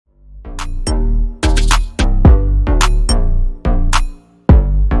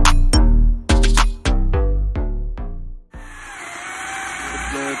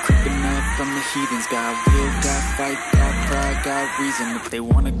demons. Got will, got fight, got pride, got reason. If they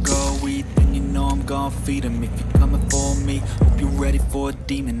wanna go eat, then you know I'm gonna feed them. If you're coming for me, hope you're ready for a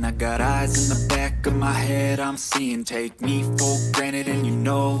demon. I got eyes in the back of my head, I'm seeing. Take me for granted and you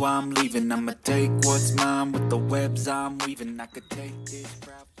know I'm leaving. I'ma take what's mine with the webs I'm weaving. I could take this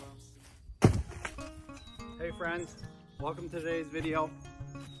crowd from... Hey friends, welcome to today's video.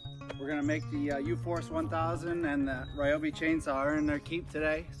 We're gonna make the Uforce 1000 and the Ryobi chainsaw are in their keep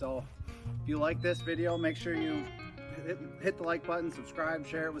today. So if you like this video, make sure you hit the like button, subscribe,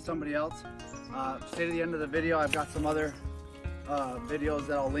 share it with somebody else. Stay to the end of the video. I've got some other videos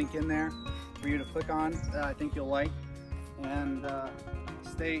that I'll link in there for you to click on that I think you'll like. And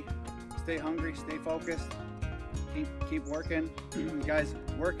stay hungry, stay focused, keep working. You guys,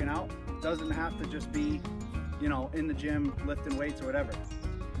 working out doesn't have to just be, you know, in the gym lifting weights or whatever.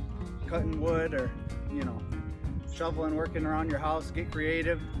 Cutting wood, or, you know, shoveling, working around your house, get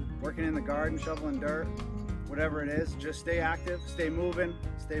creative, working in the garden, shoveling dirt, whatever it is. Just stay active, stay moving,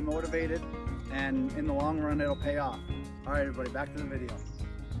 stay motivated, and in the long run it'll pay off. All right, everybody, back to the video.